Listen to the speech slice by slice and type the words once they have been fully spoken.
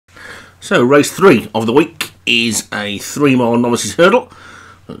So race 3 of the week is a 3-mile novices hurdle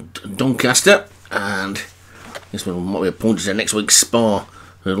at Doncaster, and this one might be a pointer to next week's Spa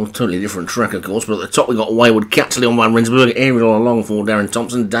hurdle. Totally different track, of course, but at the top we've got Wayward Cats, Leon van Rensburg, Ariel along for Darren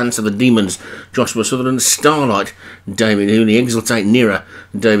Thompson, Dance of the Demons, Joshua Sutherland, Starlight, David Hooley, Exultate Nearer,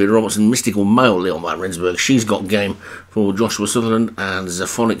 David Robertson, Mystical Male, Leon van Rensburg, She's Got Game for Joshua Sutherland, and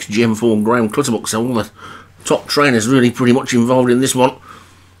Zaphonics Gem for Graham Clutterbuck. So all the top trainers really pretty much involved in this one.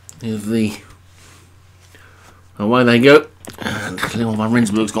 Away they go, and Leon van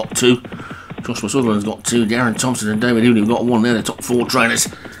Rensburg's got 2, Joshua Sutherland's got 2, Darren Thompson and David Hooley have got 1. They're the top 4 trainers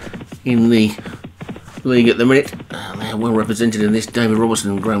in the league at the minute, and they're well represented in this. David Robertson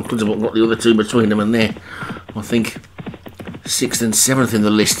and Graham Clutterbuck got the other 2 between them, and they're, I think, 6th and 7th in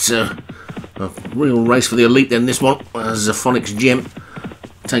the list. So a real race for the elite then, this one, as Zaphonics Gem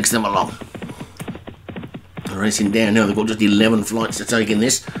takes them along. Racing down now, they've got just 11 flights to take in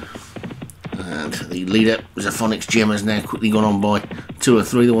this, and the leader, Zaphonics Gem, has now quickly gone on by 2 or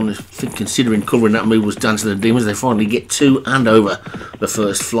 3. The one considering covering that move was Dance of the Demons. They finally get 2 and over the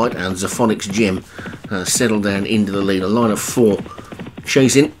first flight, and Zaphonics Gem settled down into the lead. A line of 4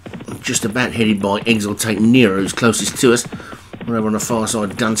 chasing, just about headed by Exultate Nearer, who's closest to us. We're over on the far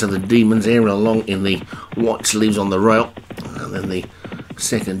side, Dance of the Demons, Ariel along in the white sleeves on the rail, and then the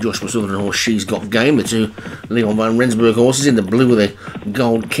second Joshua Sutherland horse, She's Got Game. The 2 Leon van Rensburg horses in the blue with a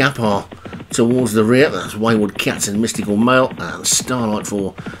gold cap are towards the rear. That's Wayward Cats and Mystical Male, and Starlight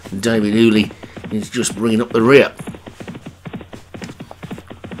for David Hooley is just bringing up the rear.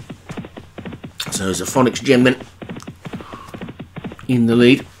 So Zaphonics Gem then in the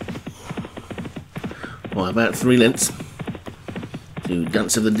lead by about 3 lengths to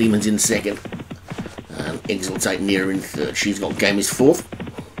Dance of the Demons in second, and Exultate Nearer in third. She's Got Game is 4th,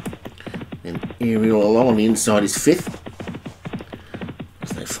 and Ariel along on the inside is 5th. As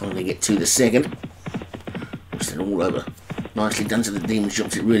they finally get to the second, which they're all over nicely. Dance of the Demons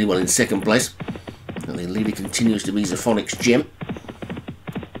jumps it really well in second place, and the leader continues to be Zaphonics Gem.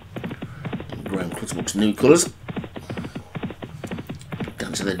 And Graham Clutterbuck's new colours.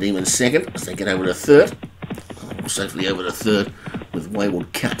 Dance of the Demons second as they get over the third, all safely over the third with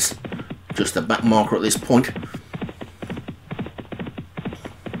Wayward Cats just the back marker at this point.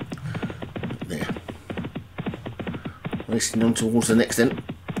 There. Racing on towards the next end.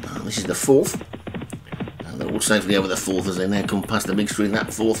 This is the 4th. And they're all safely over the 4th as they now come past the big screen. That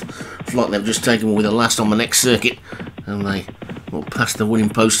 4th flight they've just taken will be the last on the next circuit. And they will pass the winning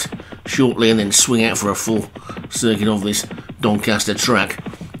post shortly and then swing out for a full circuit of this Doncaster track.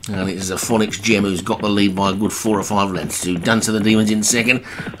 And it's Zaphonics Gem who's got the lead by a good 4 or 5 lengths to Dance of the Demons in second.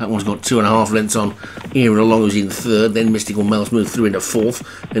 That one's got 2.5 lengths on Ariel along, who's in third. Then Mystical Male's moved through into 4th.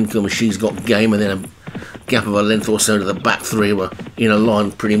 Then comes She's Got Game, and then a gap of a length or so to the back 3 were in a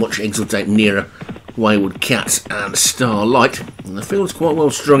line pretty much. Exultate Nearer, Wayward Cats and Starlight. And the field's quite well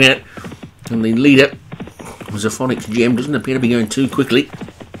strung out, and the leader, Zaphonics Gem, doesn't appear to be going too quickly.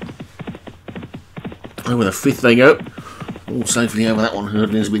 Over the 5th they go. All safely over that one.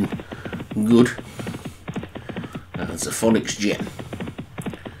 Hurdling has been good. Zaphonics Gem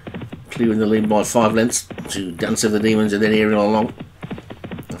clearing the lead by 5 lengths to Dance of the Demons, and then Ariel along.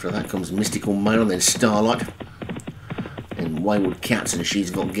 After that comes Mystical Male, and then Starlight, and Wayward Cats and She's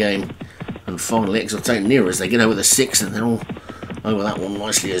Got Game, and finally Exultate Nearer as they get over the 6th, and they're all over that one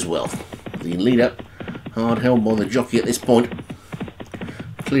nicely as well. The leader hard held by the jockey at this point,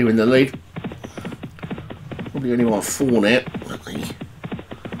 clearing the lead. Probably only by 4 now, but the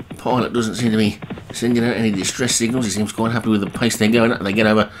pilot doesn't seem to be sending out any distress signals. He seems quite happy with the pace they're going at. They get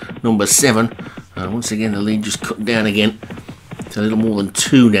over number 7. Once again, the lead just cut down again. It's a little more than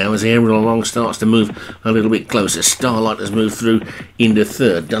 2 now as Ariel along starts to move a little bit closer. Starlight has moved through into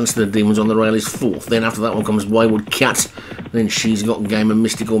 3rd. Dance of the Demons on the rail is 4th. Then after that one comes Wayward Cats. Then She's Got Game and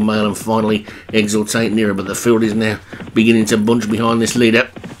Mystical Male, and finally Exultate Nearer. But the field is now beginning to bunch behind this leader.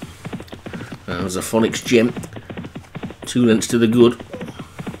 Zaphonics Gem 2 lengths to the good,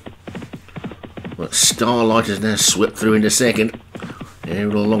 but Starlight has now swept through into 2nd.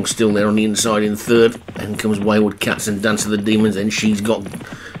 Ariel along still there on the inside in 3rd, and comes Wayward Cats and Dance of the Demons, and She's Got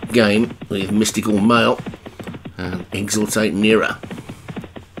Game with Mystical Male and Exultate Nearer.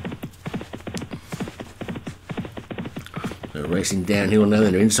 They're racing downhill now,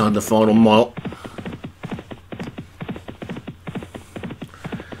 they're inside the final mile.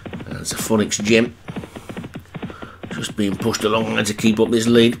 Zaphonics Gem just being pushed along now to keep up this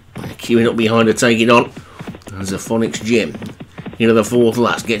lead. They're queuing up behind to take it on. And Zaphonics Gem into the 4th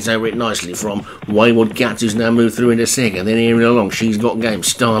last, gets over it nicely from Wayward Cats, who's now moved through into second. Then hearing along, She's Got Game,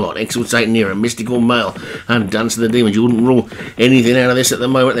 Starlight, Exultate Nearer, Mystical Male, and Dance of the Demons. You wouldn't rule anything out of this at the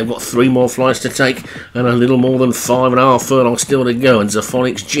moment. They've got 3 more flights to take and a little more than 5.5 furlongs still to go. And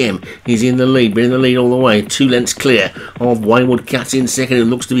Zophonic's Gem is in the lead, been in the lead all the way. 2 lengths clear of Wayward Cats in second, who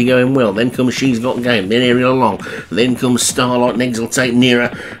looks to be going well. Then comes She's Got Game, then hearing along. Then comes Starlight and Exultate Nearer.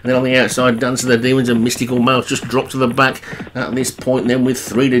 And then on the outside, Dance of the Demons and Mystical Male just dropped to the back at this point, then with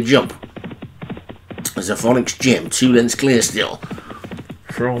 3 to jump. Zophonic's Gem, 2 lengths clear still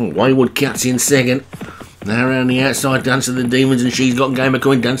from Wayward Cats in second. Now around the outside, Dance of the Demons, and She's Got Game are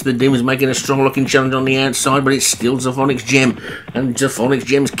coming. Dance of the Demons making a strong looking challenge on the outside, but it's still Zophonic's Gem, and Zophonic's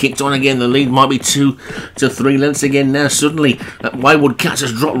Gem's kicked on again. The lead might be 2 to 3 lengths again now. Suddenly, Wayward Cats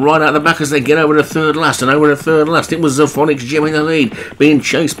has dropped right out of the back as they get over to third last, and over to third last, it was Zophonic's Gem in the lead, being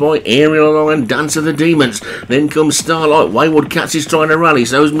chased by Ariel Along and Dance of the Demons. Then comes Starlight. Wayward Cats is trying to rally,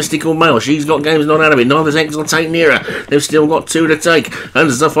 so is Mystical Male. She's Got Game's not out of it. Neither's Exultate Nearer. They've still got 2 to take, and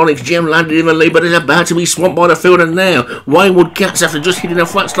Zophonic's Gem landed in the lead, but is about to be swamped by the field, and now Wayward Cats, after just hitting a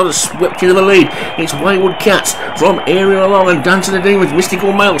flat start, has swept into the lead. It's Wayward Cats from Ariel Along and Dance of the Demons,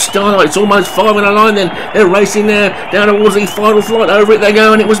 Mystical Male, Starlight. It's almost 5 in a line then. They're racing now down towards the final flight. Over it they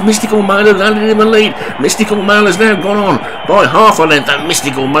go, and it was Mystical Male who landed in the lead. Mystical Male has now gone on by half a length, and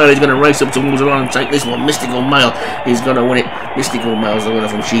Mystical Male is going to race up towards the line and take this one. Mystical Male is going to win it. Mystical Male's the winner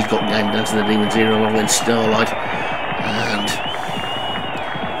from She's Got Game, Dance of the Demons, Ariel Along, then Starlight. And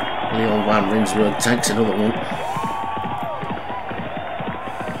Leon Van Rensburg takes another one.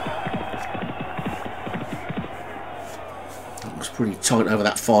 It was pretty tight over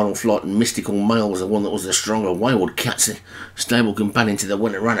that final flight, and Mystical Male was the one that was the stronger. Wayward Cats, stable companion to the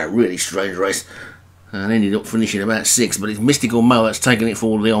winner, ran a really strange race and ended up finishing about 6th, but it's Mystical Male that's taken it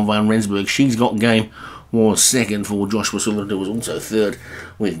for Leon Van Rensburg. She's Got Game was second for Joshua Sutherland, who was also third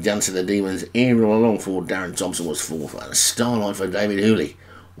with Dance of the Demons. Ariel Along for Darren Thompson was 4th, and Starlight for David Hooley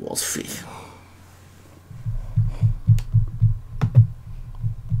was 5th.